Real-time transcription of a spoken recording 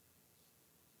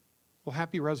Well,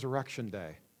 happy Resurrection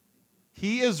Day.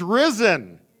 He is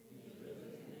risen.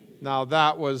 Now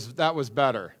that was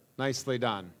better. Nicely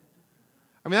done.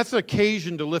 I mean, that's an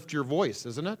occasion to lift your voice,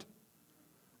 isn't it?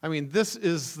 I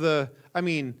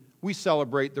mean, we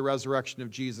celebrate the resurrection of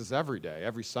Jesus every day,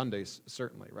 every Sunday,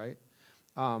 certainly, right?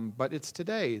 But it's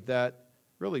today that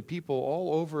really people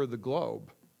all over the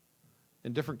globe,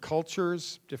 in different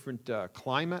cultures, different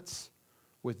climates,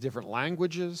 with different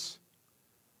languages,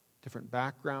 different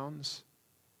backgrounds,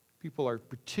 people are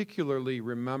particularly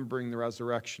remembering the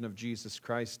resurrection of Jesus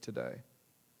Christ today.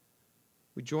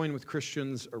 We join with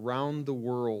Christians around the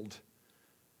world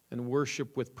and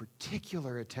worship with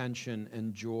particular attention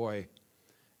and joy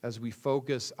as we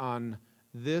focus on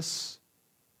this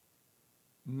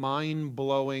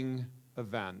mind-blowing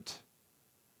event,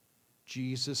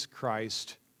 Jesus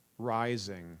Christ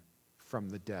rising from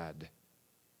the dead.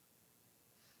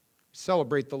 We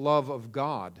celebrate the love of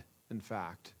God, in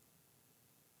fact.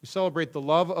 We celebrate the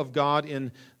love of God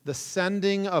in the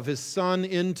sending of His Son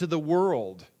into the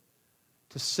world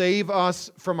to save us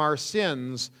from our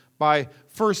sins by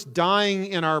first dying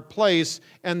in our place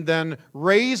and then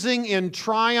raising in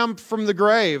triumph from the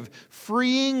grave,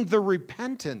 freeing the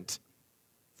repentant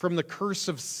from the curse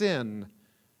of sin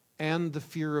and the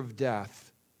fear of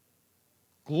death.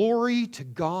 Glory to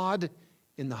God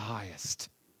in the highest.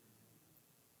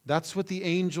 That's what the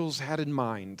angels had in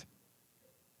mind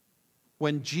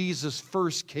when Jesus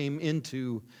first came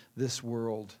into this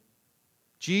world.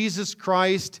 Jesus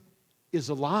Christ is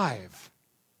alive,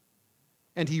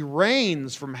 and He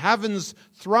reigns from heaven's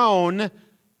throne,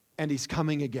 and He's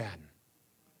coming again.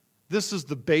 This is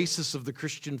the basis of the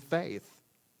Christian faith.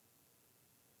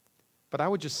 But I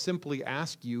would just simply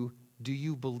ask you, do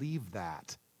you believe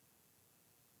that?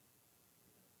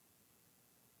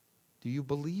 Do you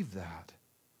believe that?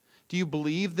 Do you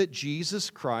believe that Jesus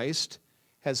Christ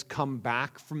has come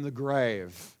back from the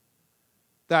grave?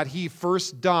 That He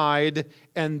first died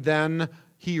and then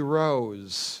He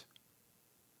rose?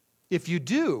 If you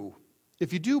do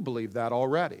believe that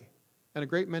already, and a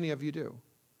great many of you do,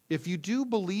 if you do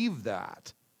believe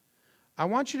that, I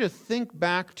want you to think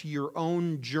back to your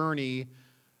own journey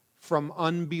from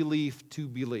unbelief to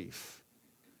belief.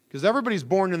 Because everybody's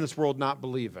born in this world not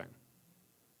believing.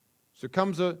 So there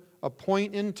comes a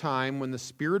point in time when the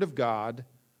Spirit of God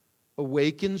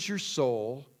awakens your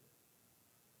soul,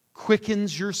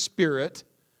 quickens your spirit,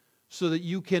 so that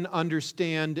you can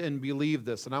understand and believe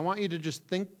this. And I want you to just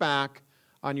think back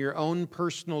on your own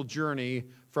personal journey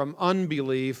from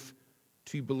unbelief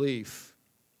to belief.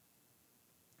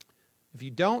 If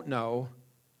you don't know,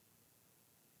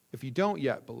 if you don't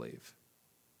yet believe,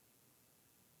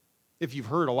 if you've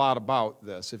heard a lot about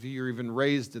this, if you're even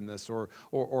raised in this, or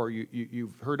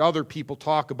you've heard other people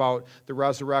talk about the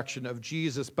resurrection of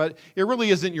Jesus, but it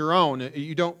really isn't your own.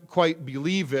 You don't quite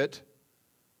believe it.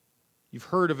 You've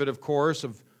heard of it, of course,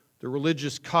 of the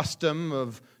religious custom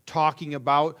of talking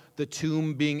about the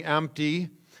tomb being empty.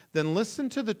 Then listen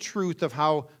to the truth of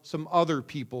how some other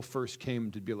people first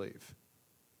came to believe.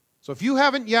 So if you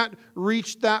haven't yet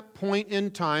reached that point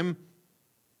in time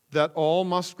that all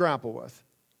must grapple with,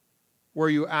 where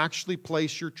you actually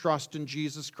place your trust in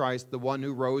Jesus Christ, the one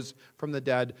who rose from the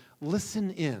dead,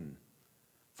 listen in.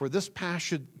 For this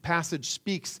passage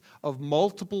speaks of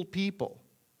multiple people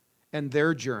and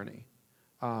their journey.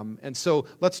 And so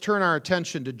let's turn our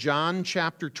attention to John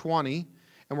chapter 20,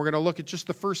 and we're going to look at just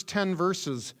the first 10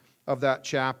 verses of that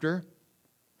chapter.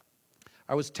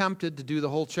 I was tempted to do the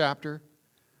whole chapter.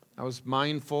 I was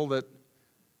mindful that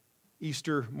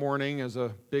Easter morning is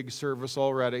a big service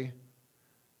already,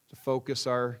 to focus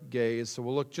our gaze. So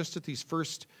we'll look just at these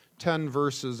first 10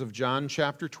 verses of John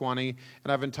chapter 20,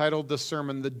 and I've entitled this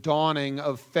sermon, The Dawning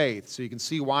of Faith. So you can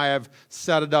see why I've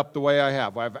set it up the way I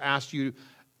have. I've asked you,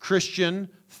 Christian,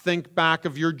 think back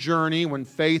of your journey when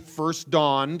faith first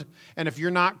dawned, and if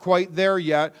you're not quite there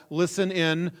yet, listen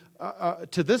in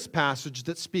to this passage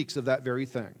that speaks of that very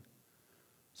thing.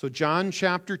 So John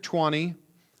chapter 20,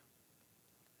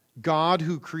 God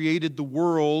who created the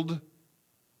world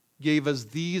gave us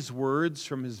these words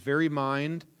from His very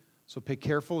mind. So pay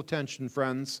careful attention,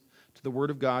 friends, to the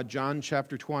Word of God. John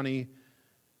chapter 20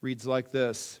 reads like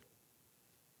this.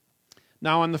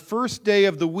 Now on the first day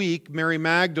of the week, Mary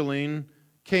Magdalene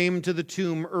came to the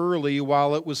tomb early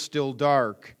while it was still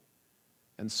dark,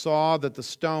 and saw that the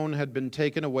stone had been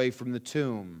taken away from the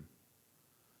tomb.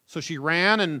 So she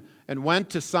ran and went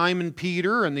to Simon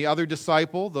Peter and the other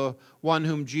disciple, the one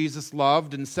whom Jesus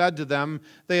loved, and said to them,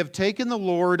 "They have taken the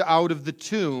Lord out of the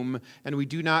tomb, and we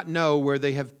do not know where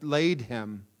they have laid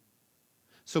Him."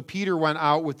 So Peter went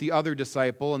out with the other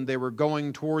disciple, and they were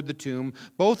going toward the tomb.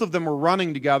 Both of them were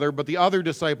running together, but the other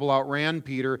disciple outran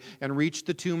Peter and reached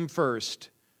the tomb first.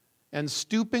 And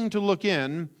stooping to look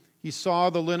in, he saw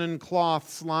the linen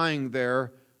cloths lying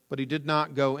there, but he did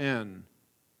not go in.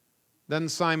 Then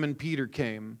Simon Peter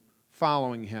came,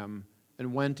 following him,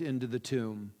 and went into the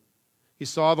tomb. He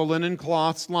saw the linen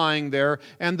cloths lying there,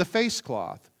 and the face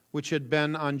cloth, which had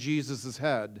been on Jesus'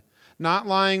 head, not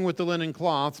lying with the linen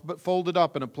cloths, but folded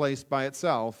up in a place by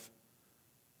itself.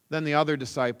 Then the other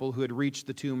disciple who had reached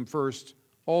the tomb first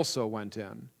also went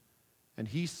in, and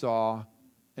he saw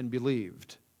and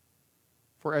believed.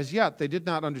 For as yet they did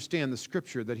not understand the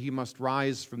scripture that he must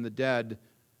rise from the dead.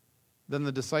 Then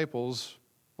the disciples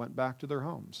went back to their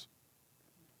homes.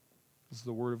 This is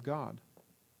the word of God.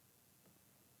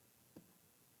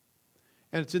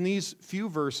 And it's in these few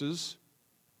verses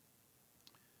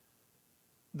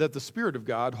that the Spirit of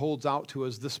God holds out to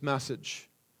us this message,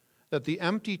 that the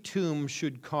empty tomb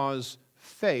should cause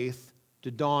faith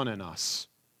to dawn in us.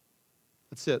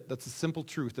 That's it. That's the simple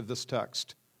truth of this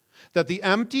text. That the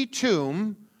empty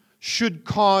tomb should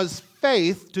cause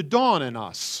faith to dawn in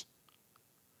us.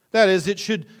 That is, it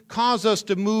should cause us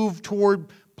to move toward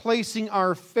placing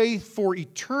our faith for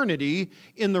eternity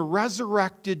in the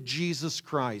resurrected Jesus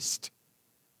Christ.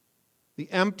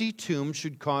 The empty tomb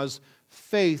should cause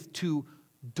faith to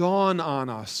dawn on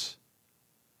us,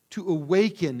 to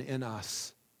awaken in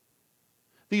us.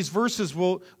 These verses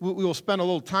we will spend a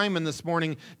little time in this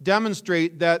morning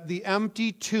demonstrate that the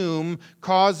empty tomb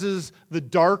causes the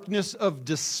darkness of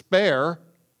despair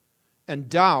and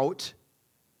doubt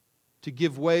to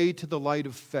give way to the light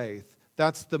of faith.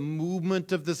 That's the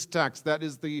movement of this text. That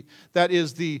is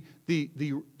the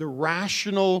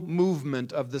rational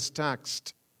movement of this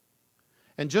text.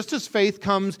 And just as faith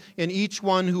comes in each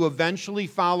one who eventually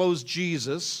follows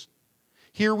Jesus,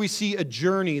 here we see a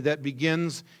journey that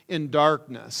begins in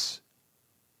darkness.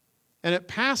 And it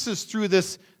passes through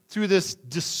this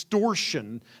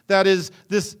distortion, that is,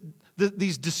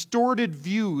 these distorted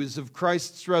views of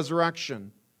Christ's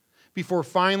resurrection, before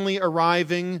finally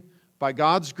arriving, by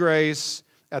God's grace,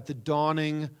 at the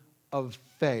dawning of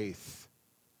faith.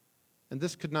 And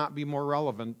this could not be more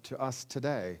relevant to us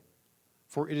today,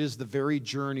 for it is the very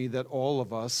journey that all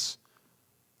of us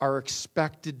are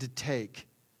expected to take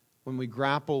when we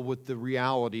grapple with the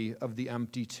reality of the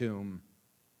empty tomb.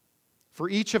 For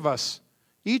each of us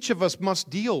must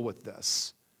deal with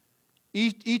this.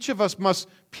 Each of us must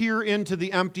peer into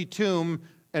the empty tomb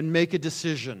and make a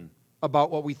decision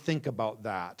about what we think about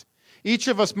that. Each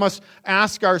of us must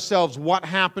ask ourselves what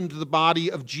happened to the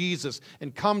body of Jesus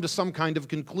and come to some kind of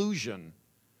conclusion.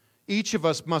 Each of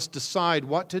us must decide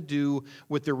what to do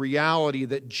with the reality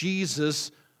that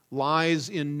Jesus lies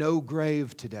in no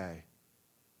grave today.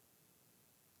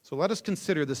 So let us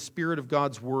consider the Spirit of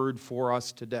God's word for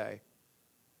us today.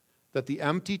 That the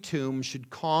empty tomb should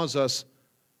cause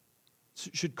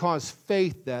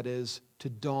faith, that is, to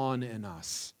dawn in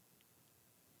us.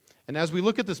 And as we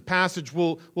look at this passage,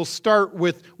 we'll start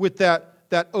with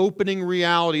that opening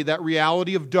reality, that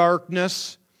reality of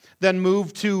darkness, then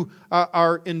move to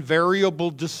our invariable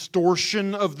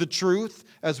distortion of the truth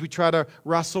as we try to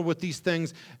wrestle with these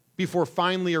things before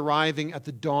finally arriving at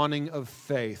the dawning of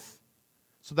faith.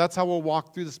 So that's how we'll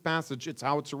walk through this passage. It's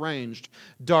how it's arranged.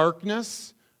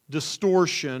 Darkness,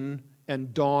 distortion,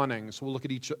 and dawning. So we'll look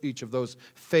at each of those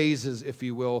phases, if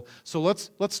you will. So let's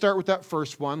start with that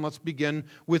first one. Let's begin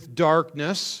with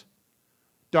darkness.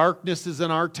 Darkness is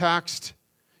in our text.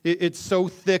 It's so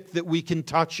thick that we can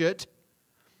touch it.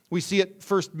 We see it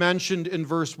first mentioned in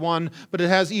verse 1, but it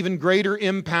has even greater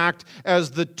impact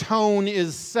as the tone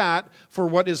is set for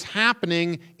what is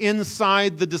happening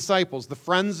inside the disciples, the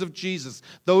friends of Jesus,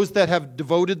 those that have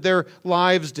devoted their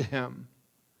lives to him.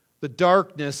 The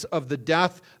darkness of the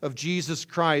death of Jesus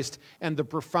Christ and the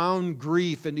profound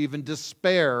grief and even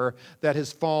despair that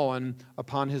has fallen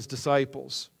upon his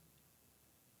disciples.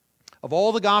 Of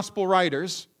all the gospel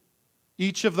writers,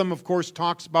 each of them, of course,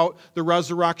 talks about the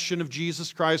resurrection of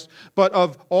Jesus Christ, but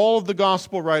of all of the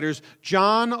gospel writers,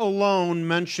 John alone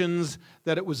mentions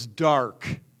that it was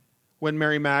dark when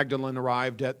Mary Magdalene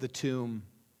arrived at the tomb.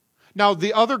 Now,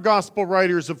 the other gospel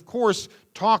writers, of course,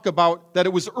 talk about that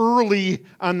it was early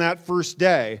on that first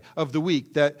day of the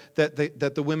week that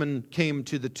the women came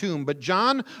to the tomb. But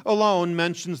John alone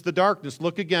mentions the darkness.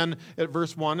 Look again at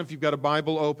verse 1 if you've got a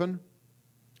Bible open.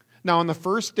 Now, on the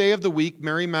first day of the week,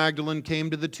 Mary Magdalene came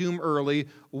to the tomb early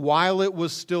while it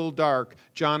was still dark.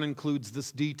 John includes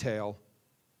this detail.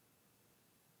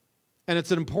 And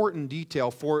it's an important detail.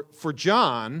 For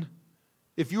John,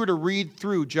 If you were to read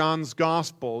through John's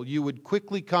gospel, you would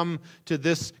quickly come to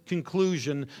this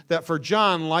conclusion that for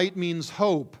John, light means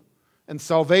hope and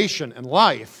salvation and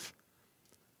life,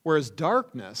 whereas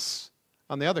darkness,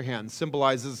 on the other hand,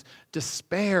 symbolizes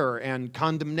despair and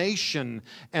condemnation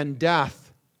and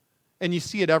death. And you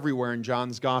see it everywhere in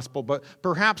John's gospel, but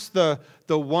perhaps the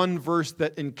one verse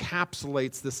that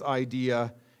encapsulates this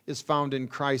idea is found in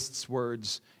Christ's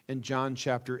words in John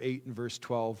chapter 8 and verse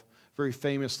 12. Very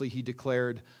famously, he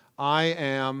declared, "I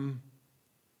am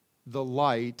the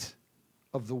light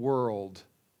of the world.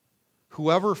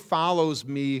 Whoever follows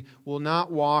me will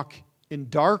not walk in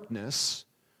darkness,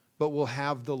 but will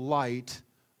have the light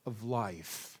of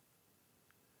life."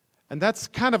 And that's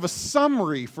kind of a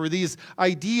summary for these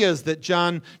ideas that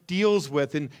John deals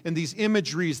with and these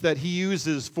imageries that he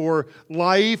uses for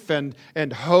life and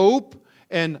hope,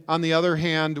 and on the other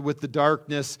hand, with the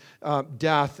darkness,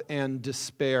 death and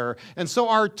despair. And so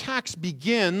our text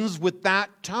begins with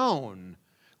that tone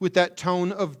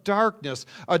of darkness,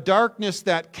 a darkness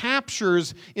that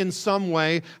captures in some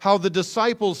way how the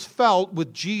disciples felt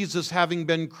with Jesus having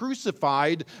been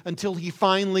crucified until he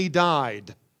finally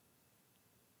died.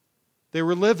 They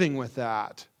were living with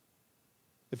that.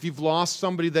 If you've lost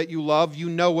somebody that you love, you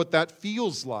know what that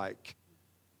feels like.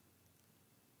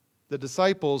 The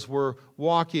disciples were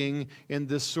walking in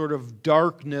this sort of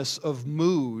darkness of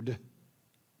mood,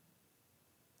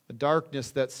 a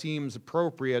darkness that seems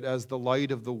appropriate as the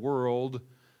light of the world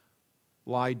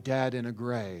lie dead in a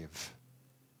grave.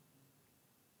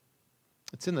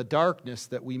 It's in the darkness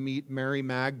that we meet Mary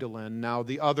Magdalene. Now,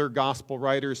 the other gospel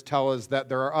writers tell us that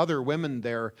there are other women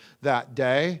there that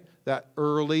day, that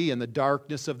early in the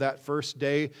darkness of that first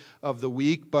day of the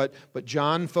week, but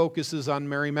John focuses on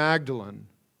Mary Magdalene.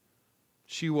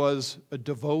 She was a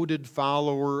devoted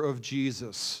follower of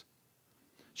Jesus.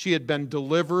 She had been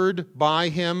delivered by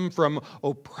him from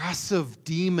oppressive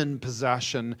demon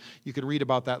possession. You can read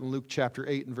about that in Luke chapter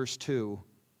 8 and verse 2.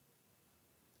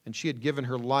 And she had given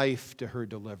her life to her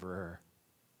deliverer.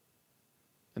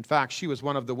 In fact, she was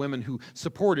one of the women who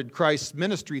supported Christ's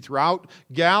ministry throughout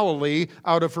Galilee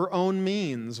out of her own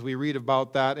means. We read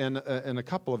about that in a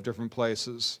couple of different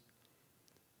places.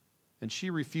 And she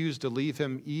refused to leave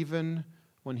him even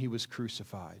when he was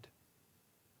crucified.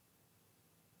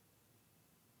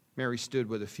 Mary stood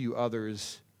with a few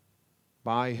others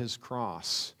by his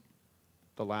cross.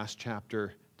 The last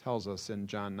chapter tells us in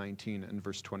John 19 and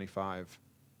verse 25.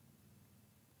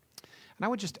 And I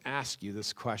would just ask you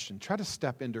this question. Try to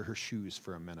step into her shoes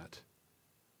for a minute.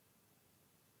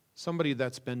 Somebody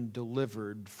that's been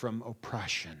delivered from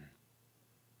oppression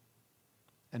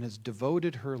and has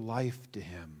devoted her life to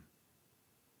him,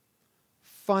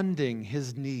 funding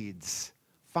his needs,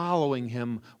 following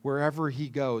him wherever he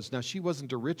goes. Now, she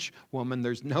wasn't a rich woman.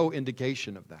 There's no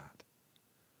indication of that.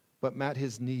 But met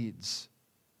his needs.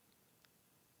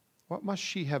 What must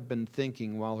she have been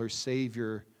thinking while her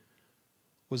Savior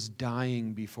was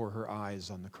dying before her eyes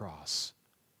on the cross?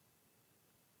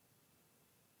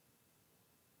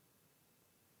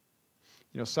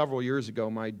 You know, several years ago,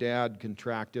 my dad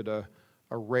contracted a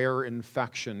rare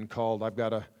infection called, I've got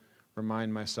to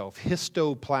remind myself,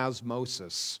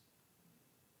 histoplasmosis.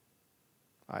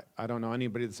 I don't know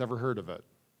anybody that's ever heard of it.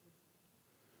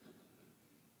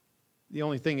 The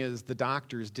only thing is the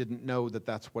doctors didn't know that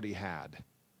that's what he had.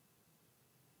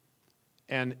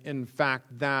 And in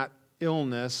fact, that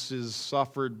illness is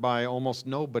suffered by almost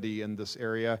nobody in this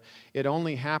area. It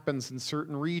only happens in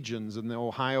certain regions, in the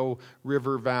Ohio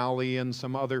River Valley and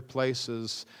some other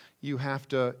places. You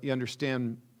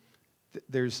understand,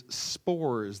 there's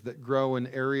spores that grow in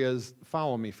areas,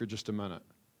 follow me for just a minute,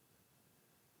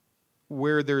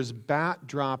 where there's bat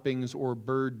droppings or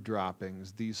bird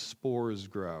droppings, these spores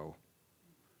grow.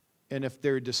 And if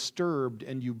they're disturbed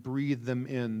and you breathe them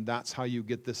in, that's how you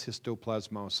get this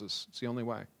histoplasmosis. It's the only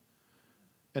way.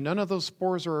 And none of those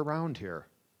spores are around here.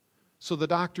 So the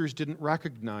doctors didn't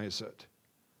recognize it.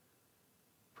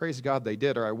 Praise God they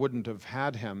did, or I wouldn't have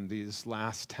had him these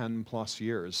last 10 plus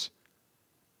years.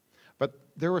 But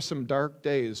there were some dark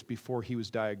days before he was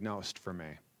diagnosed for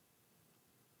me.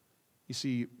 You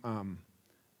see,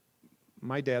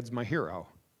 my dad's my hero.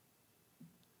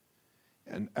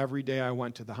 And every day I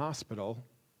went to the hospital,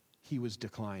 he was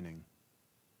declining.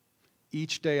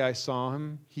 Each day I saw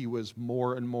him, he was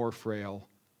more and more frail.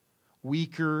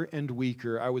 Weaker and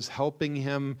weaker. I was helping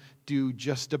him do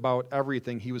just about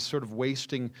everything. He was sort of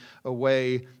wasting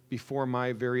away before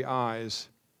my very eyes.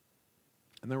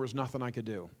 And there was nothing I could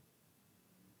do.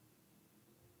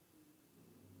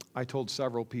 I told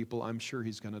several people, I'm sure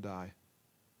he's going to die.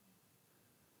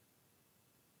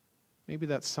 Maybe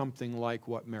that's something like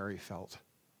what Mary felt.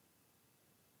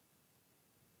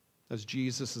 as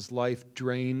Jesus' life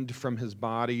drained from his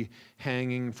body,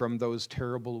 hanging from those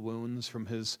terrible wounds from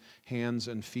his hands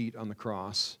and feet on the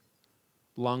cross,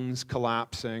 lungs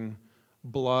collapsing,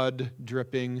 blood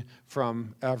dripping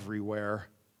from everywhere.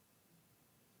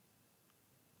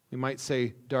 We might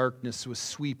say darkness was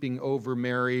sweeping over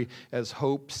Mary as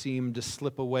hope seemed to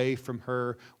slip away from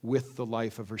her with the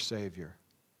life of her Savior.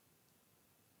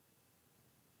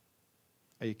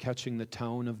 Are you catching the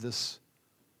tone of this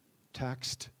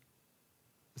text?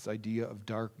 This idea of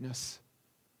darkness?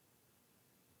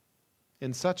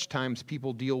 In such times,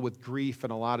 people deal with grief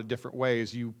in a lot of different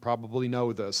ways. You probably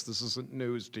know this. This isn't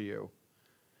news to you.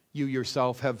 You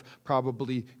yourself have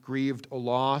probably grieved a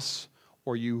loss,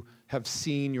 or you have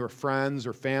seen your friends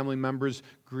or family members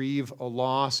grieve a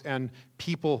loss, and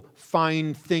people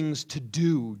find things to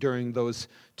do during those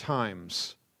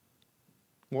times.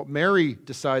 What Mary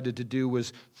decided to do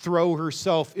was throw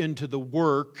herself into the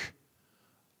work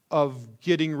of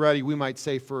getting ready, we might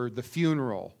say, for the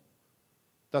funeral.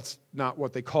 That's not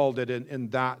what they called it in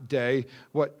that day.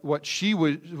 What she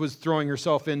was throwing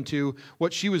herself into,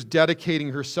 what she was dedicating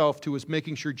herself to, was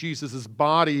making sure Jesus'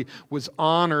 body was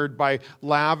honored by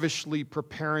lavishly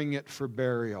preparing it for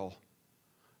burial.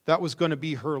 That was going to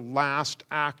be her last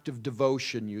act of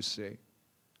devotion, you see.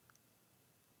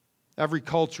 Every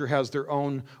culture has their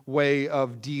own way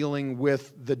of dealing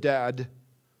with the dead.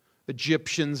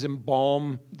 Egyptians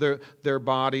embalm their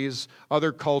bodies.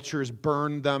 Other cultures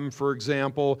burn them, for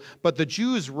example. But the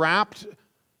Jews wrapped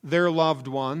their loved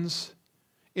ones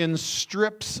in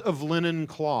strips of linen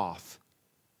cloth.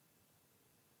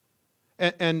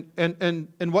 And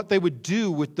what they would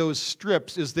do with those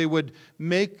strips is they would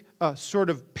make a sort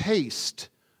of paste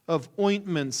of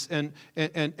ointments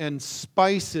and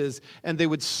spices, and they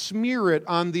would smear it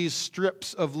on these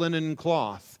strips of linen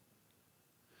cloth,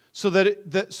 so that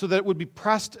it would be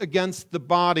pressed against the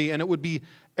body and it would be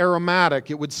aromatic,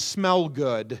 it would smell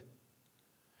good.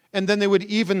 And then they would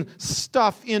even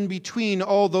stuff in between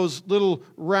all those little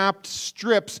wrapped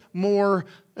strips more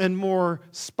and more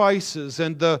spices.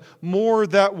 And the more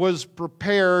that was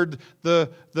prepared, the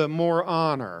more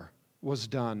honor was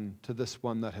done to this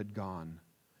one that had gone.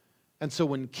 And so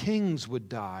when kings would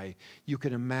die, you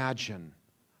can imagine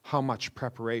how much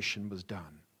preparation was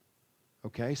done.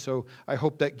 Okay, so I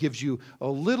hope that gives you a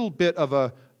little bit of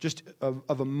a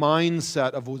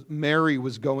mindset of what Mary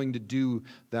was going to do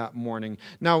that morning.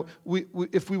 Now,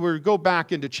 if we were to go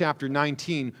back into chapter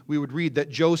 19, we would read that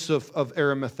Joseph of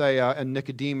Arimathea and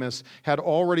Nicodemus had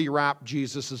already wrapped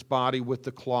Jesus' body with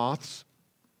the cloths,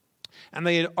 and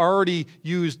they had already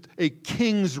used a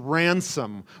king's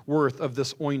ransom worth of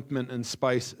this ointment and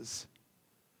spices.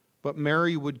 But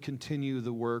Mary would continue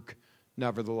the work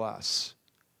nevertheless.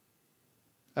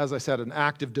 As I said, an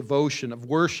act of devotion, of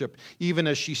worship, even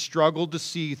as she struggled to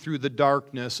see through the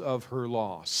darkness of her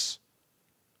loss.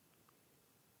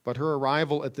 But her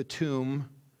arrival at the tomb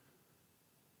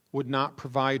would not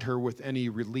provide her with any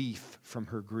relief from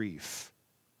her grief.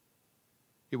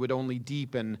 It would only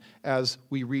deepen. As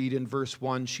we read in verse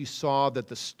 1, she saw that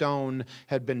the stone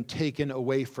had been taken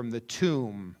away from the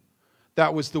tomb.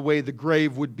 That was the way the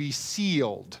grave would be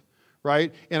sealed.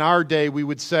 Right? In our day, we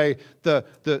would say a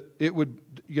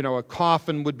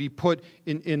coffin would be put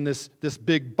in this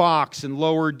big box and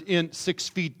lowered in 6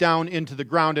 feet down into the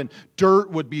ground, and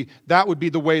dirt would be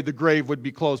the way the grave would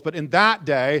be closed. But in that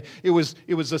day, it was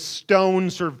a stone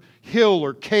sort of hill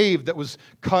or cave that was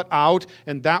cut out,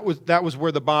 and that was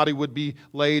where the body would be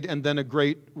laid, and then a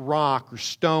great rock or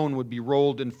stone would be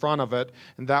rolled in front of it,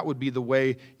 and that would be the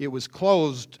way it was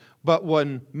closed. But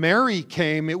when Mary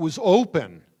came, it was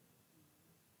open.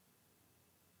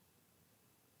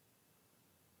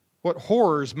 What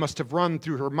horrors must have run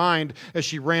through her mind as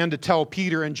she ran to tell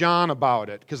Peter and John about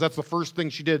it, because that's the first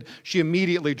thing she did. She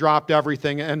immediately dropped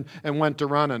everything and went to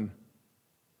running.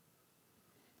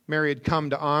 Mary had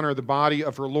come to honor the body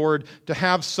of her Lord. To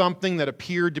have something that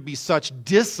appeared to be such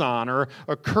dishonor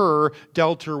occur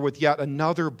dealt her with yet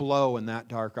another blow in that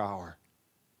dark hour.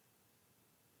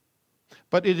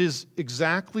 But it is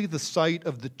exactly the sight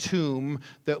of the tomb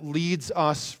that leads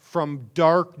us from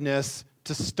darkness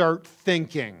to start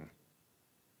thinking.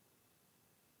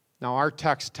 Now, our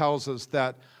text tells us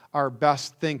that our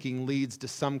best thinking leads to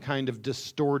some kind of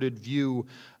distorted view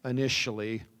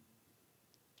initially.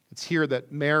 It's here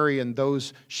that Mary and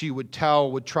those she would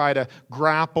tell would try to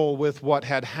grapple with what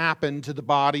had happened to the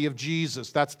body of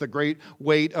Jesus. That's the great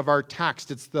weight of our text.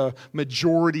 It's the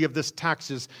majority of this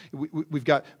text. We've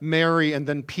got Mary and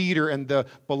then Peter and the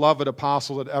beloved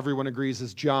apostle that everyone agrees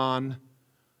is John.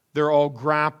 They're all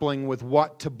grappling with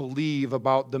what to believe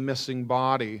about the missing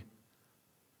body.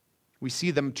 We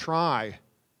see them try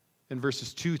in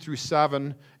verses 2 through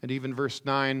 7 and even verse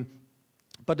 9.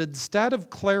 But instead of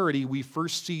clarity, we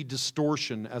first see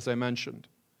distortion, as I mentioned.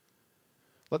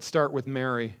 Let's start with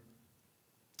Mary.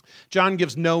 John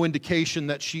gives no indication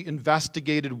that she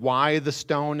investigated why the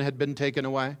stone had been taken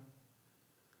away.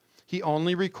 He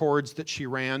only records that she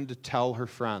ran to tell her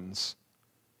friends.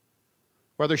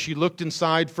 Whether she looked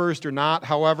inside first or not,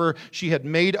 however, she had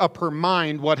made up her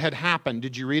mind what had happened.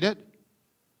 Did you read it?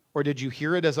 Or did you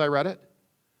hear it as I read it?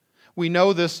 We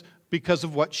know this because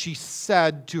of what she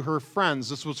said to her friends.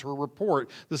 This was her report.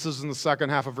 This is in the second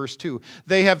half of verse 2.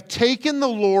 They have taken the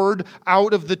Lord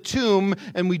out of the tomb,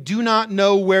 and we do not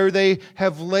know where they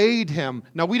have laid him.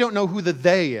 Now, we don't know who the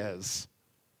they is.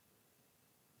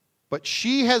 But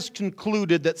she has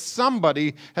concluded that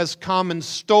somebody has come and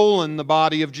stolen the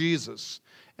body of Jesus.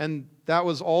 And that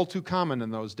was all too common in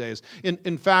those days.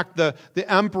 In fact, the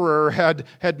emperor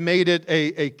had made it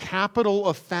a capital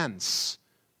offense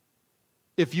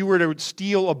if you were to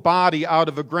steal a body out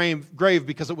of a grave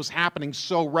because it was happening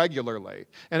so regularly.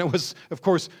 And it was, of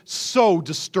course, so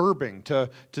disturbing to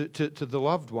the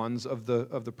loved ones of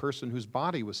the person whose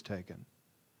body was taken.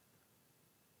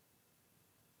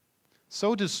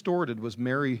 So distorted was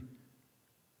Mary's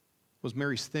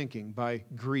thinking by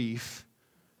grief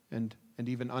and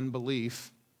even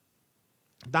unbelief.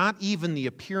 Not even the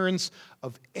appearance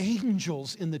of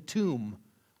angels in the tomb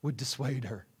would dissuade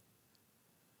her.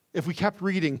 If we kept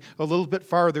reading a little bit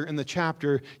farther in the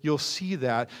chapter, you'll see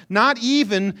that. Not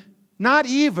even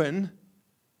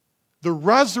the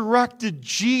resurrected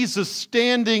Jesus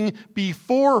standing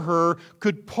before her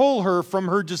could pull her from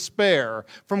her despair,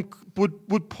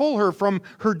 would pull her from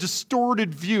her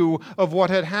distorted view of what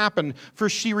had happened. For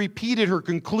she repeated her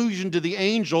conclusion to the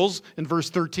angels in verse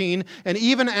 13, and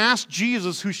even asked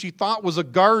Jesus, who she thought was a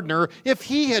gardener, if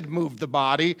he had moved the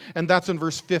body, and that's in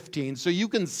verse 15. So you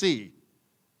can see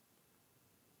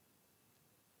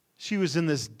she was in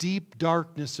this deep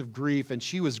darkness of grief, and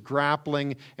she was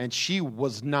grappling, and she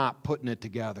was not putting it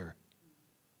together.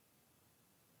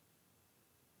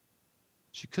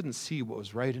 She couldn't see what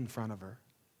was right in front of her.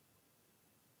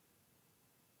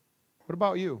 What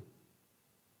about you?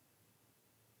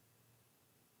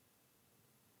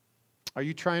 Are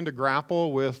you trying to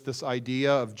grapple with this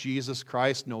idea of Jesus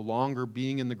Christ no longer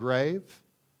being in the grave?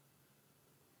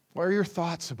 What are your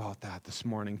thoughts about that this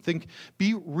morning?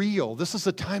 Be real. This is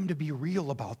a time to be real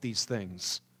about these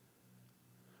things.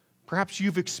 Perhaps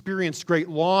you've experienced great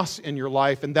loss in your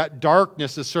life, and that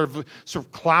darkness is sort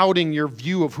of clouding your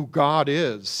view of who God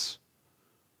is.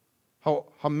 How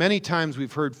many times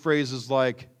we've heard phrases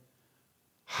like,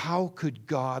 "How could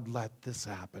God let this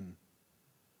happen?"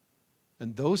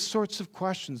 And those sorts of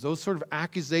questions, those sort of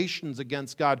accusations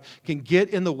against God can get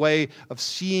in the way of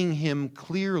seeing Him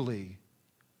clearly.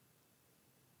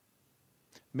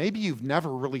 Maybe you've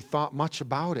never really thought much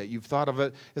about it. You've thought of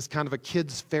it as kind of a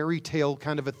kid's fairy tale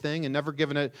kind of a thing and never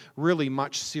given it really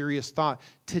much serious thought.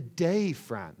 Today,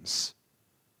 friends,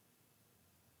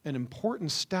 an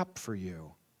important step for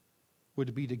you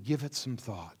would be to give it some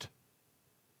thought,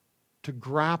 to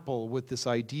grapple with this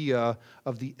idea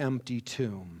of the empty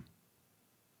tomb.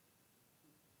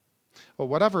 Well,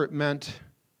 whatever it meant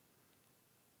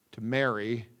to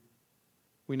Mary,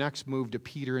 we next move to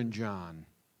Peter and John.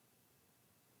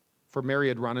 For Mary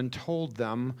had run and told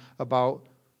them about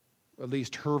at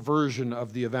least her version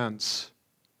of the events.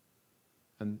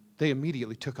 And they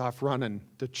immediately took off running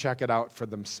to check it out for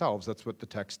themselves. That's what the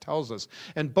text tells us.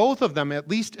 And both of them, at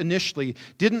least initially,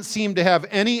 didn't seem to have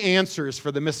any answers for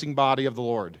the missing body of the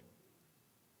Lord.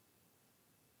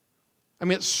 I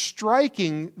mean, it's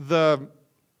striking the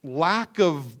lack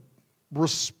of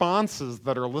responses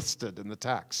that are listed in the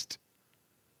text.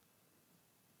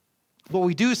 What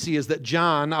we do see is that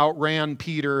John outran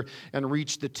Peter and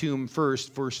reached the tomb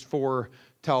first, verse 4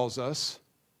 tells us.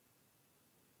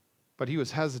 But he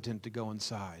was hesitant to go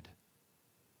inside.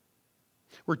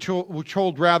 We're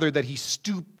told rather that he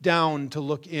stooped down to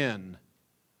look in.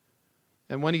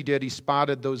 And when he did, he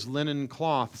spotted those linen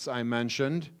cloths I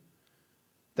mentioned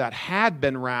that had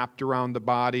been wrapped around the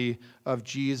body of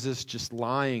Jesus just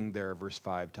lying there, verse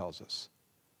 5 tells us.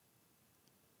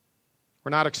 We're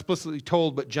not explicitly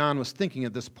told what John was thinking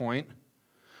at this point.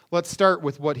 Let's start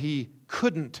with what he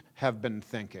couldn't have been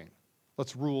thinking.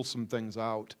 Let's rule some things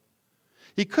out.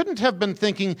 He couldn't have been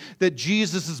thinking that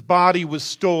Jesus' body was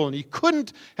stolen. He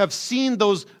couldn't have seen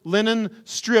those linen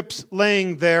strips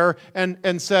laying there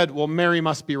and said, well, Mary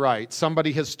must be right.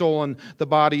 Somebody has stolen the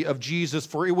body of Jesus,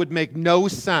 for it would make no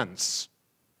sense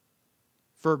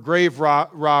for a grave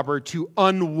robber to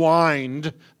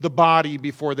unwind the body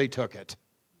before they took it.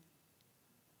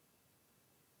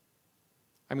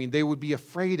 I mean, they would be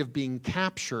afraid of being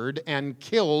captured and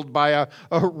killed by a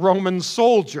Roman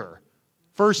soldier.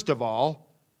 First of all,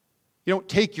 you don't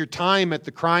take your time at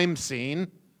the crime scene.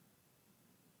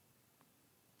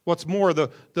 What's more,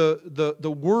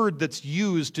 the word that's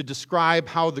used to describe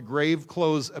how the grave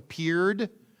clothes appeared,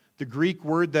 the Greek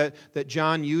word that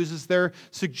John uses there,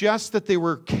 suggests that they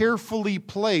were carefully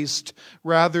placed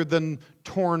rather than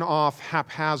torn off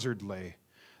haphazardly.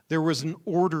 There was an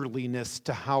orderliness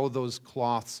to how those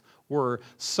cloths were.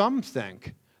 Some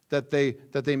think that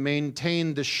they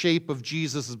maintained the shape of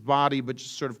Jesus' body but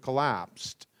just sort of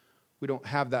collapsed. We don't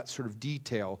have that sort of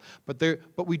detail. But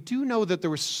we do know that there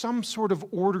was some sort of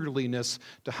orderliness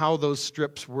to how those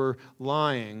strips were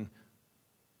lying.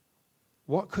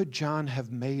 What could John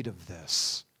have made of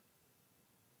this?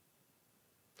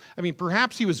 I mean,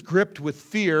 perhaps he was gripped with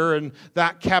fear, and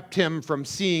that kept him from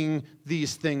seeing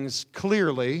these things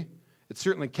clearly. It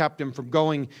certainly kept him from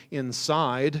going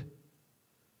inside.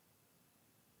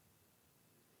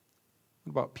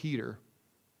 What about Peter?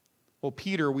 Well,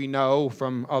 Peter, we know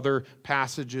from other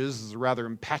passages, is a rather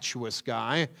impetuous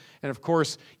guy. And of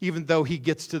course, even though he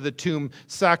gets to the tomb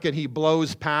second, he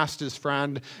blows past his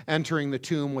friend, entering the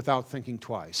tomb without thinking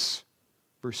twice.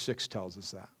 Verse 6 tells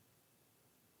us that.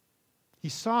 He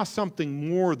saw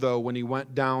something more, though, when he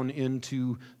went down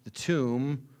into the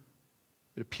tomb.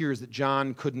 It appears that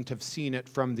John couldn't have seen it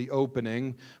from the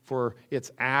opening, for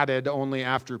it's added only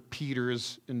after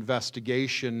Peter's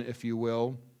investigation, if you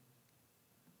will.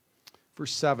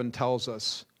 Verse 7 tells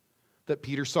us that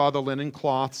Peter saw the linen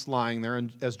cloths lying there,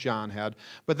 as John had.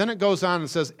 But then it goes on and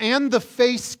says, and the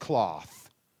face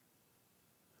cloth,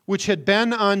 which had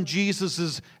been on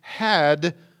Jesus'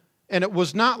 head, and it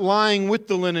was not lying with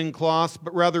the linen cloths,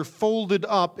 but rather folded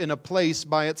up in a place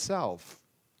by itself.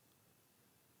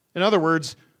 In other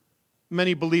words,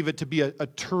 many believe it to be a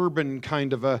turban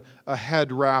kind of a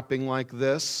head wrapping like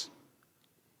this.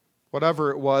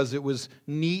 Whatever it was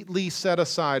neatly set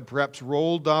aside, perhaps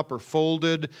rolled up or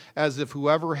folded, as if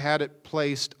whoever had it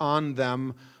placed on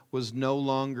them was no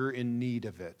longer in need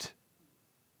of it.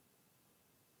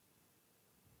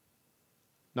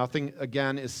 Nothing,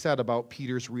 again, is said about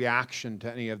Peter's reaction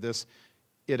to any of this.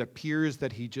 It appears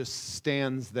that he just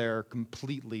stands there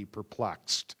completely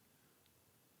perplexed.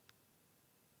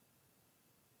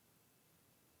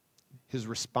 His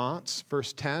response,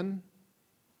 verse 10,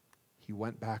 he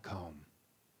went back home.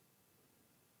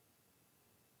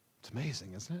 It's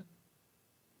amazing, isn't it?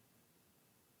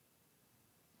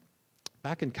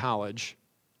 Back in college,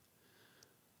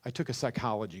 I took a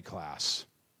psychology class.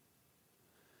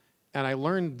 And I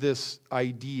learned this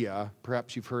idea,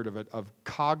 perhaps you've heard of it, of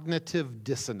cognitive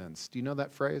dissonance. Do you know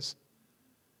that phrase?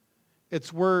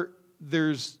 It's where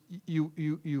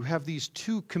you have these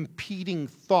two competing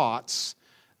thoughts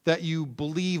that you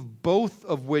believe both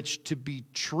of which to be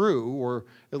true, or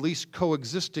at least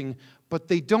coexisting, but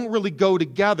they don't really go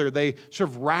together. They sort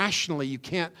of rationally, you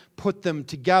can't put them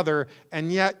together,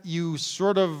 and yet you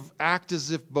sort of act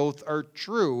as if both are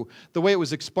true. The way it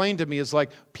was explained to me is like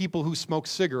people who smoke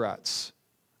cigarettes.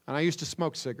 And I used to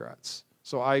smoke cigarettes,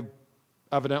 so I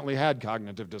evidently had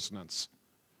cognitive dissonance.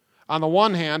 On the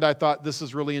one hand, I thought, this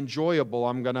is really enjoyable.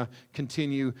 I'm going to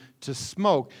continue to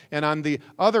smoke. And on the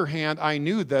other hand, I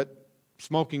knew that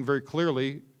smoking very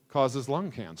clearly causes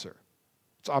lung cancer.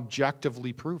 It's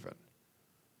objectively proven.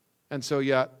 And so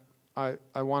yet, I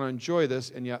want to enjoy this,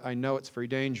 and yet I know it's very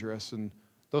dangerous, and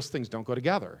those things don't go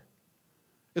together.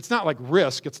 It's not like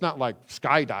risk. It's not like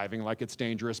skydiving, like it's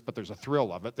dangerous, but there's a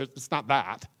thrill of it. It's not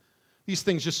that. These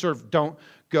things just sort of don't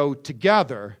go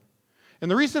together. And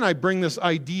the reason I bring this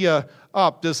idea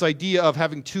up, this idea of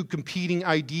having two competing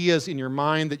ideas in your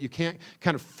mind that you can't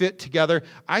kind of fit together,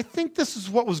 I think this is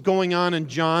what was going on in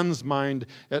John's mind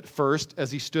at first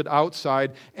as he stood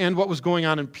outside, and what was going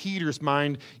on in Peter's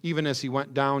mind even as he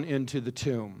went down into the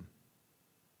tomb.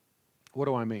 What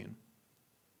do I mean?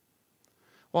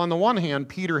 Well, on the one hand,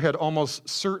 Peter had almost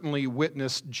certainly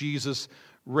witnessed Jesus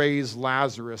raise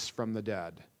Lazarus from the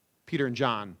dead. Peter and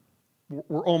John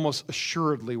were almost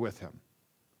assuredly with him.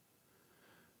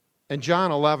 And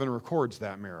John 11 records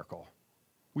that miracle.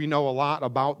 We know a lot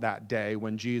about that day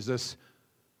when Jesus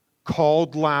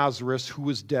called Lazarus, who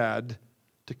was dead,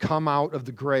 to come out of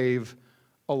the grave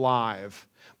alive.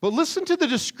 But listen to the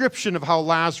description of how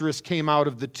Lazarus came out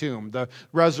of the tomb, the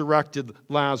resurrected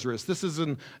Lazarus. This is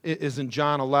in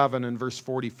John 11 and verse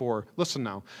 44. Listen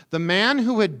now. The man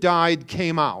who had died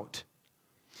came out,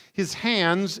 his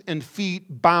hands and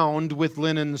feet bound with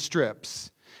linen strips,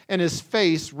 and his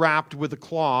face wrapped with a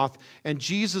cloth. And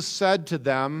Jesus said to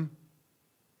them,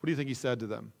 what do you think he said to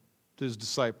them, to his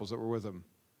disciples that were with him?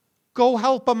 Go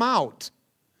help him out.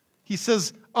 He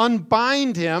says,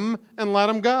 unbind him and let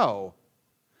him go.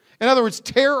 In other words,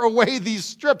 tear away these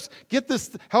strips.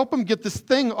 Help him get this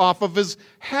thing off of his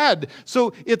head.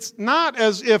 So it's not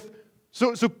as if,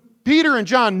 so Peter and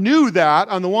John knew that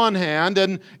on the one hand,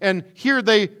 and here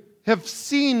they have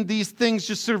seen these things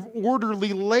just sort of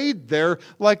orderly laid there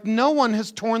like no one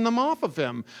has torn them off of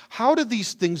him. How do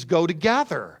these things go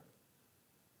together?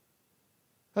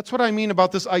 That's what I mean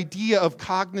about this idea of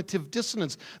cognitive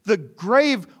dissonance. The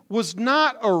grave was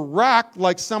not a wreck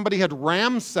like somebody had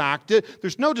ransacked it.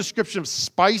 There's no description of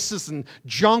spices and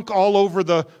junk all over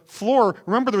the floor.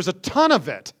 Remember, there was a ton of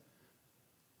it.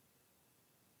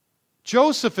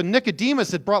 Joseph and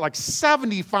Nicodemus had brought like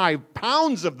 75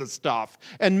 pounds of the stuff,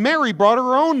 and Mary brought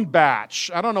her own batch.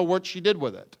 I don't know what she did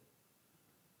with it.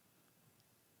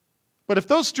 But if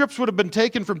those strips would have been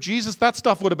taken from Jesus, that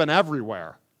stuff would have been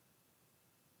everywhere.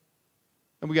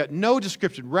 And we got no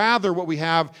description. Rather, what we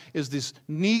have is this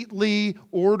neatly,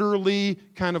 orderly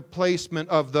kind of placement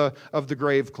of the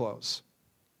grave clothes.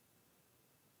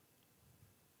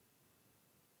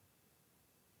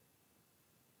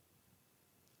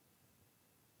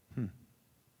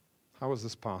 How is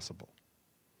this possible?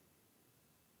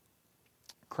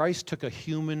 Christ took a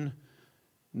human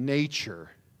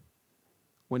nature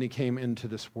when he came into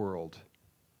this world.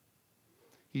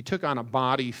 He took on a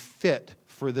body fit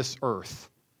for this earth,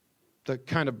 the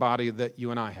kind of body that you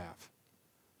and I have.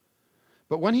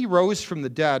 But when he rose from the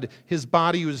dead, his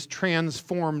body was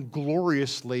transformed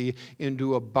gloriously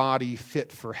into a body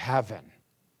fit for heaven,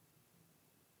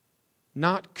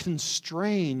 not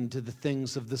constrained to the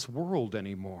things of this world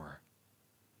anymore.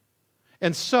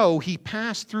 And so he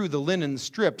passed through the linen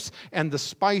strips and the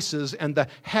spices and the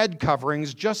head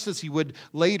coverings, just as he would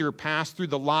later pass through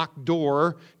the locked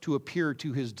door to appear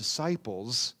to his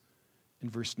disciples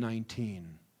in verse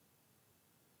 19.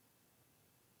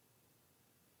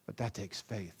 But that takes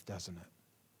faith, doesn't it?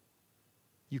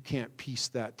 You can't piece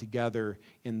that together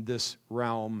in this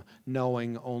realm,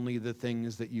 knowing only the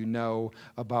things that you know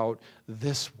about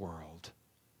this world.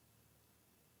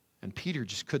 And Peter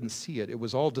just couldn't see it. It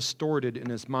was all distorted in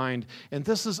his mind. And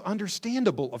this is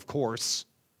understandable, of course.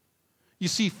 You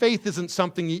see, faith isn't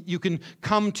something you can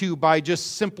come to by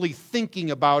just simply thinking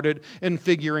about it and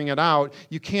figuring it out.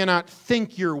 You cannot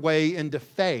think your way into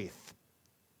faith.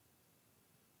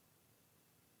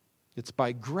 It's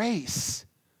by grace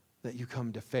that you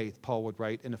come to faith, Paul would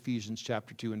write in Ephesians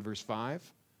chapter 2 and verse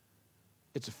 5.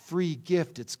 It's a free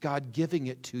gift. It's God giving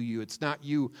it to you. It's not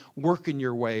you working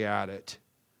your way at it.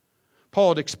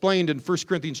 Paul had explained in 1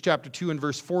 Corinthians chapter 2 and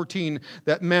verse 14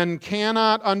 that men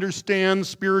cannot understand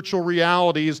spiritual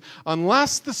realities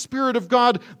unless the Spirit of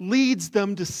God leads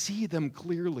them to see them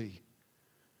clearly.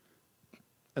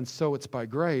 And so it's by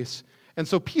grace. And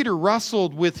so Peter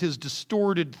wrestled with his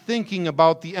distorted thinking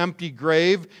about the empty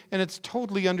grave, and it's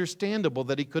totally understandable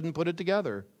that he couldn't put it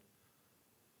together.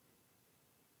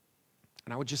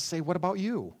 And I would just say, what about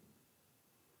you?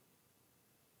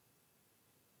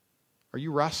 Are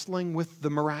you wrestling with the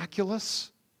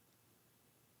miraculous?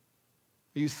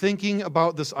 Are you thinking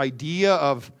about this idea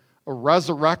of a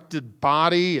resurrected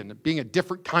body and being a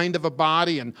different kind of a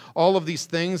body and all of these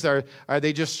things? Are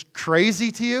they just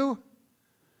crazy to you?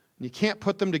 And you can't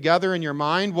put them together in your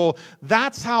mind? Well,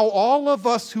 that's how all of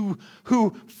us who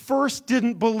first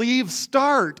didn't believe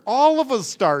start. All of us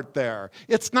start there.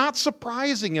 It's not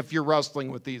surprising if you're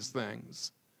wrestling with these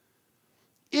things.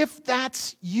 If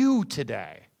that's you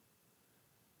today,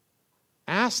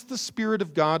 ask the Spirit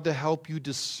of God to help you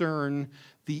discern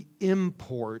the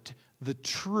import, the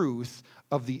truth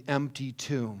of the empty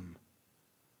tomb,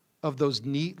 of those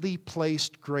neatly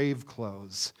placed grave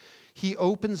clothes. He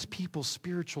opens people's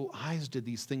spiritual eyes to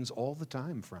these things all the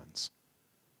time, friends.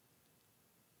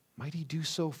 Might he do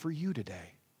so for you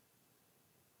today?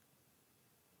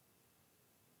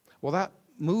 Well, that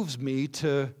moves me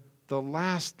to the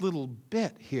last little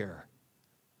bit here.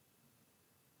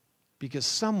 Because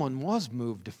someone was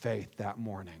moved to faith that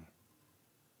morning.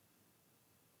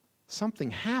 Something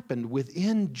happened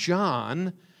within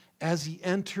John as he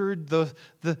entered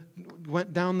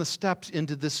went down the steps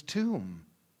into this tomb.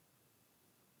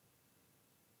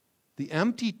 The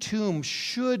empty tomb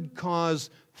should cause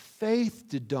faith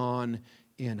to dawn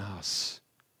in us.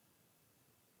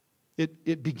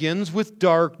 It begins with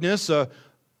darkness,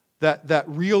 that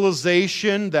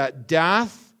realization that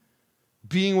death,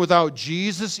 being without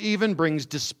Jesus even, brings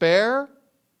despair.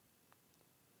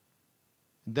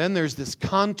 And then there's this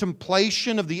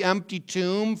contemplation of the empty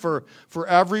tomb for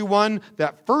everyone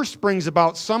that first brings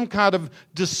about some kind of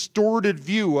distorted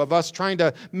view of us trying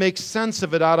to make sense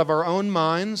of it out of our own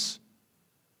minds.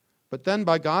 But then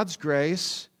by God's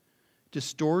grace,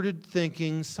 distorted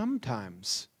thinking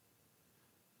sometimes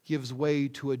gives way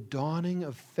to a dawning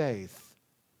of faith.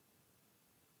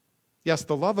 Yes,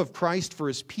 the love of Christ for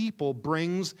his people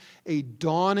brings a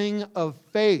dawning of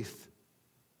faith,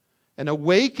 an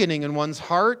awakening in one's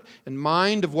heart and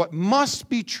mind of what must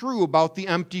be true about the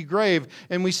empty grave.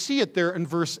 And we see it there in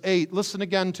verse 8. Listen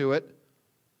again to it.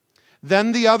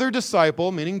 Then the other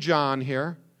disciple, meaning John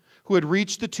here, who had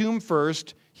reached the tomb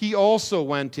first, he also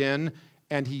went in,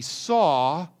 and he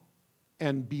saw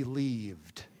and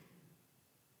believed.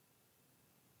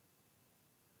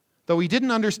 Though he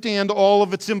didn't understand all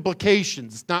of its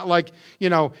implications. It's not like,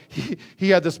 he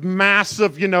had this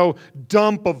massive,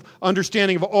 dump of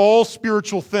understanding of all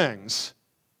spiritual things.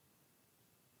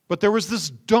 But there was this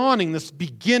dawning, this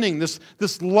beginning,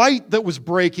 this light that was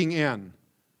breaking in,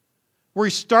 where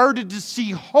he started to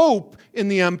see hope in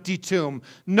the empty tomb.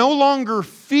 No longer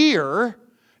fear,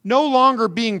 no longer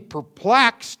being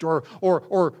perplexed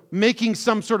or making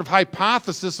some sort of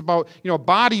hypothesis about a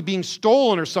body being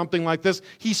stolen or something like this.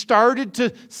 He started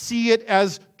to see it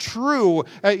as true.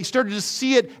 He started to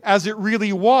see it as it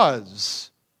really was.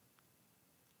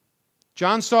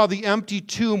 John saw the empty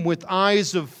tomb with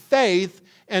eyes of faith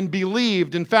and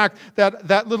believed. In fact,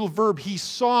 that little verb he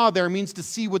saw there means to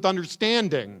see with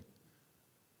understanding.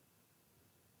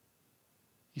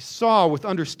 He saw with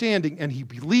understanding and he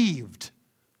believed.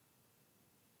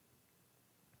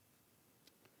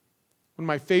 One of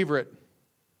my favorite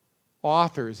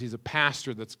authors, he's a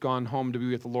pastor that's gone home to be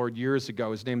with the Lord years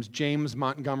ago. His name's James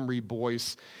Montgomery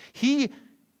Boyce. He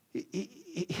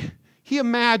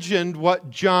imagined what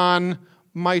John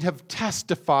might have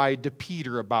testified to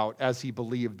Peter about as he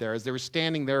believed there, as they were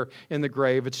standing there in the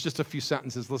grave. It's just a few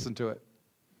sentences. Listen to it.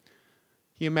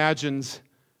 He imagines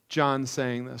John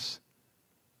saying this.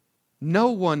 No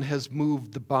one has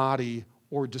moved the body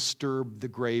or disturbed the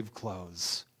grave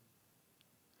clothes.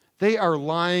 They are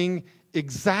lying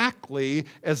exactly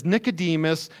as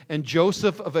Nicodemus and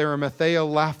Joseph of Arimathea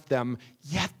left them,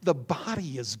 yet the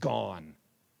body is gone.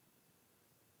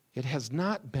 It has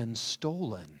not been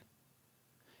stolen.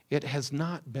 It has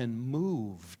not been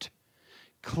moved.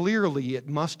 Clearly, it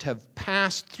must have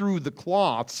passed through the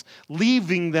cloths,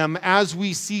 leaving them as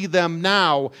we see them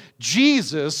now.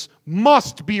 Jesus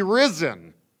must be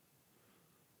risen.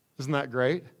 Isn't that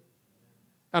great?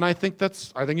 And I think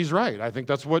he's right. I think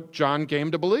that's what John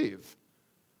came to believe.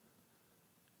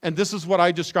 And this is what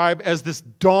I describe as this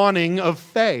dawning of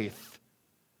faith.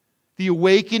 The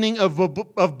awakening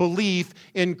of belief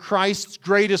in Christ's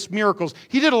greatest miracles.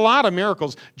 He did a lot of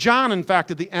miracles. John, in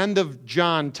fact, at the end of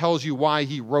John tells you why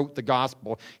he wrote the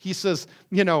gospel. He says,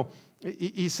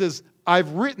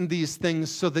 I've written these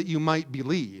things so that you might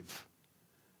believe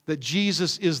that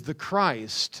Jesus is the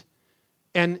Christ,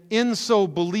 and in so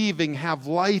believing have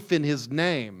life in his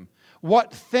name.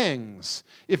 What things?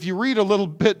 If you read a little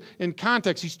bit in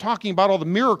context, he's talking about all the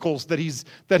miracles that he's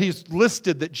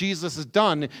listed that Jesus has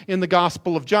done in the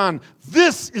Gospel of John.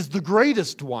 This is the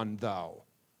greatest one, though.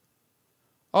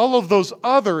 All of those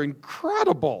other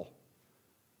incredible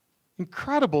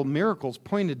miracles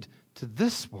pointed to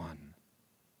this one.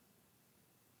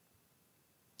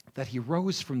 That he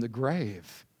rose from the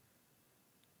grave.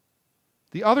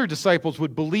 The other disciples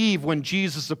would believe when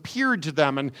Jesus appeared to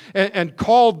them and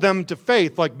called them to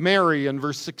faith, like Mary in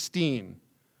verse 16.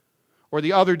 Or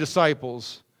the other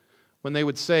disciples when they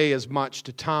would say as much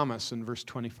to Thomas in verse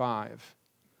 25.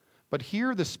 But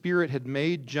here the Spirit had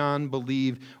made John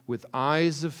believe with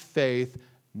eyes of faith,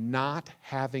 not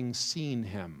having seen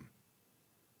him,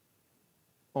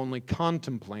 only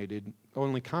contemplating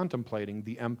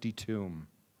the empty tomb.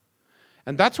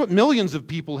 And that's what millions of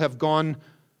people have gone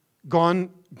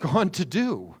to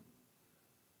do.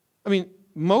 I mean,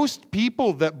 most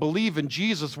people that believe in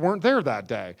Jesus weren't there that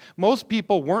day. Most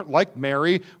people weren't like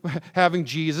Mary, having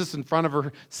Jesus in front of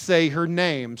her say her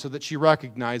name so that she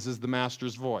recognizes the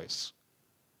Master's voice.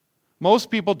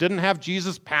 Most people didn't have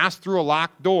Jesus pass through a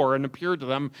locked door and appear to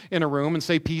them in a room and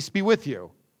say, "Peace be with you."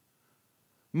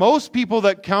 Most people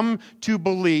that come to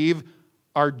believe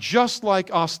are just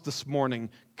like us this morning,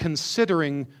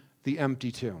 considering the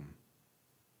empty tomb.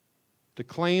 The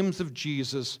claims of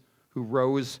Jesus who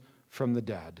rose from the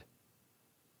dead.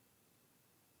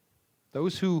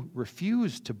 Those who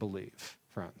refuse to believe,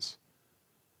 friends,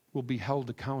 will be held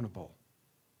accountable.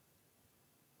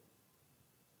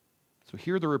 So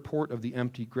hear the report of the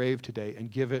empty grave today and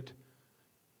give it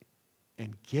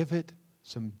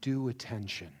some due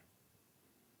attention.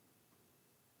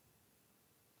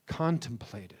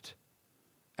 Contemplate it.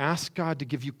 Ask God to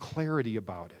give you clarity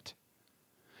about it.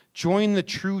 Join the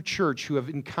true church who have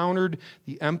encountered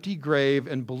the empty grave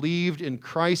and believed in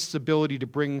Christ's ability to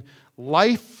bring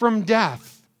life from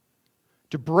death,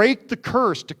 to break the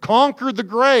curse, to conquer the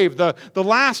grave, the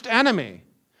last enemy.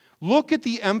 Look at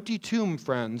the empty tomb,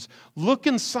 friends. Look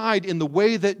inside in the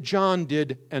way that John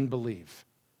did and believe.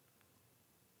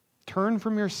 Turn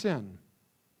from your sin.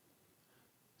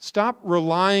 Stop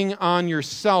relying on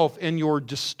yourself and your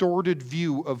distorted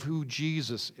view of who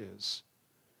Jesus is.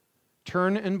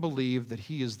 Turn and believe that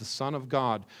He is the Son of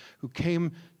God who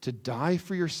came to die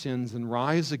for your sins and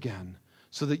rise again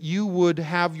so that you would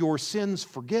have your sins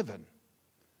forgiven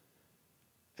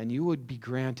and you would be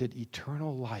granted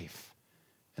eternal life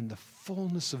and the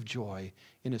fullness of joy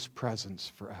in His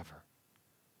presence forever.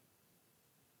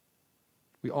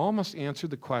 We all must answer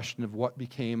the question of what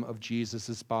became of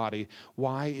Jesus' body.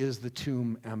 Why is the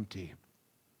tomb empty?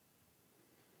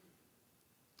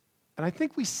 And I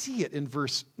think we see it in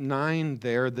verse 9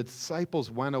 there. The disciples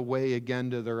went away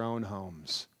again to their own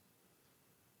homes.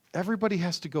 Everybody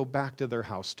has to go back to their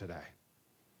house today.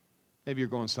 Maybe you're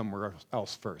going somewhere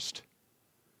else first.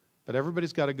 But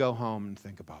everybody's got to go home and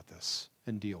think about this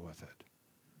and deal with it.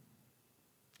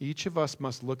 Each of us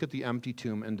must look at the empty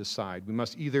tomb and decide. We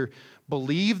must either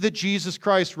believe that Jesus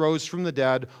Christ rose from the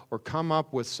dead or come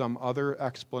up with some other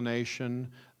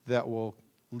explanation that will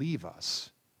leave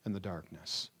us in the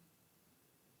darkness.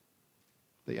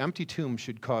 The empty tomb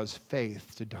should cause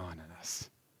faith to dawn in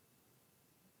us.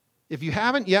 If you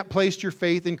haven't yet placed your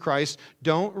faith in Christ,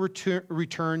 don't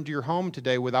return to your home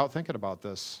today without thinking about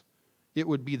this. It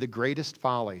would be the greatest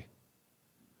folly.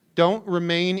 Don't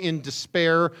remain in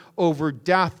despair over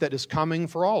death that is coming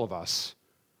for all of us.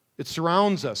 It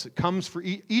surrounds us. It comes for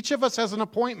each of us has an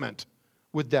appointment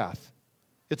with death.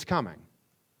 It's coming.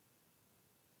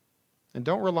 And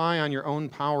don't rely on your own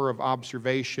power of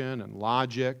observation and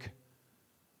logic.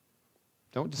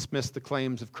 Don't dismiss the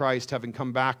claims of Christ having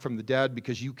come back from the dead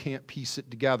because you can't piece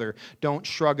it together. Don't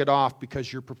shrug it off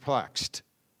because you're perplexed.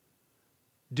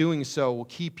 Doing so will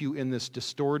keep you in this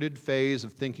distorted phase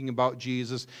of thinking about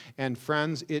Jesus. And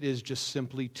friends, it is just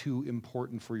simply too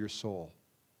important for your soul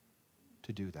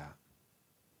to do that.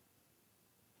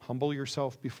 Humble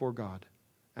yourself before God.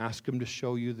 Ask Him to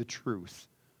show you the truth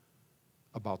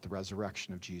about the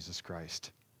resurrection of Jesus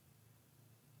Christ.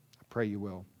 I pray you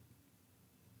will.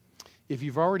 If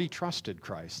you've already trusted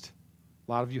Christ,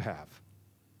 a lot of you have,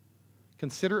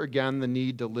 consider again the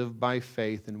need to live by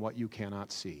faith in what you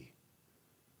cannot see.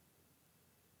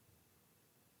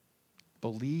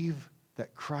 Believe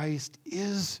that Christ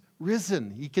is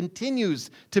risen. He continues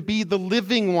to be the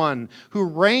living one who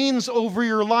reigns over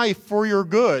your life for your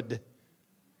good.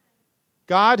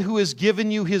 God, who has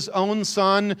given you His own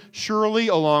Son, surely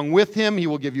along with Him, He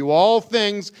will give you all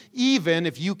things, even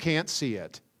if you can't see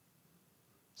it.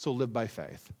 So live by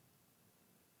faith.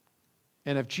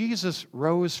 And if Jesus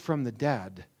rose from the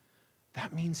dead,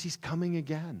 that means He's coming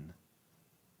again.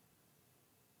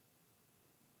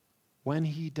 When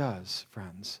He does,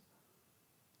 friends,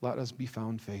 let us be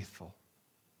found faithful,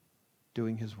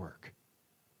 doing His work.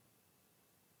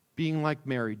 Being like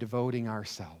Mary, devoting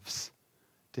ourselves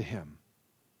to Him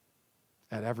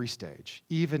at every stage,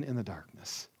 even in the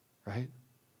darkness, right?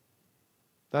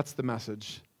 That's the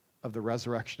message of the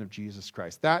resurrection of Jesus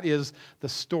Christ. That is the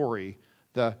story,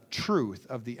 the truth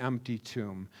of the empty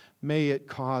tomb. May it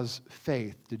cause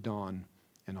faith to dawn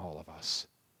in all of us.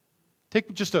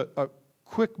 Take just a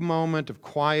quick moment of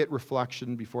quiet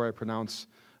reflection before I pronounce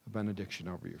a benediction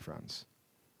over you, friends.